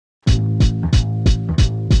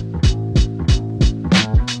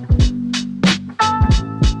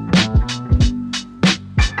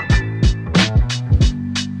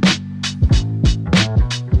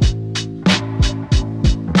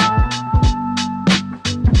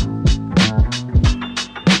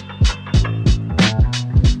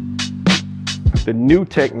The new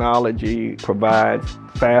technology provides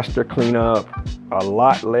faster cleanup, a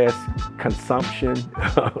lot less consumption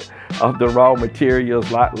of the raw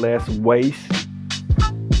materials, a lot less waste.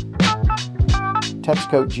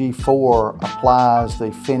 TexCoat G4 applies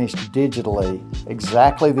the finish digitally,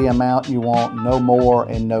 exactly the amount you want, no more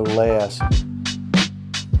and no less.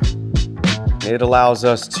 It allows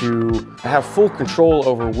us to have full control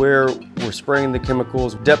over where we're spraying the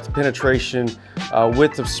chemicals, depth of penetration,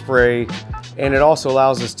 width of spray, and it also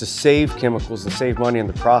allows us to save chemicals and save money in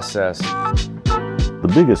the process.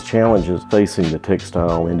 The biggest challenges facing the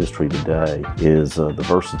textile industry today is the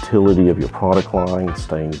versatility of your product line,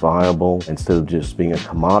 staying viable instead of just being a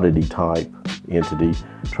commodity type entity,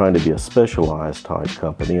 trying to be a specialized type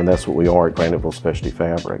company, and that's what we are at Graniteville Specialty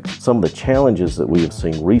Fabrics. Some of the challenges that we have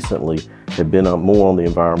seen recently have been more on the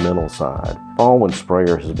environmental side. Baldwin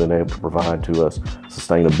sprayer has been able to provide to us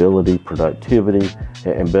sustainability, productivity,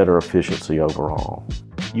 and better efficiency overall.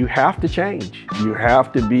 You have to change. You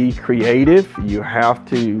have to be creative. You have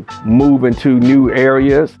to move into new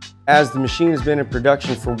areas. As the machine has been in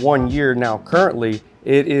production for 1 year now, currently,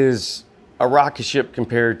 it is a rocket ship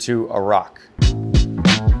compared to a rock.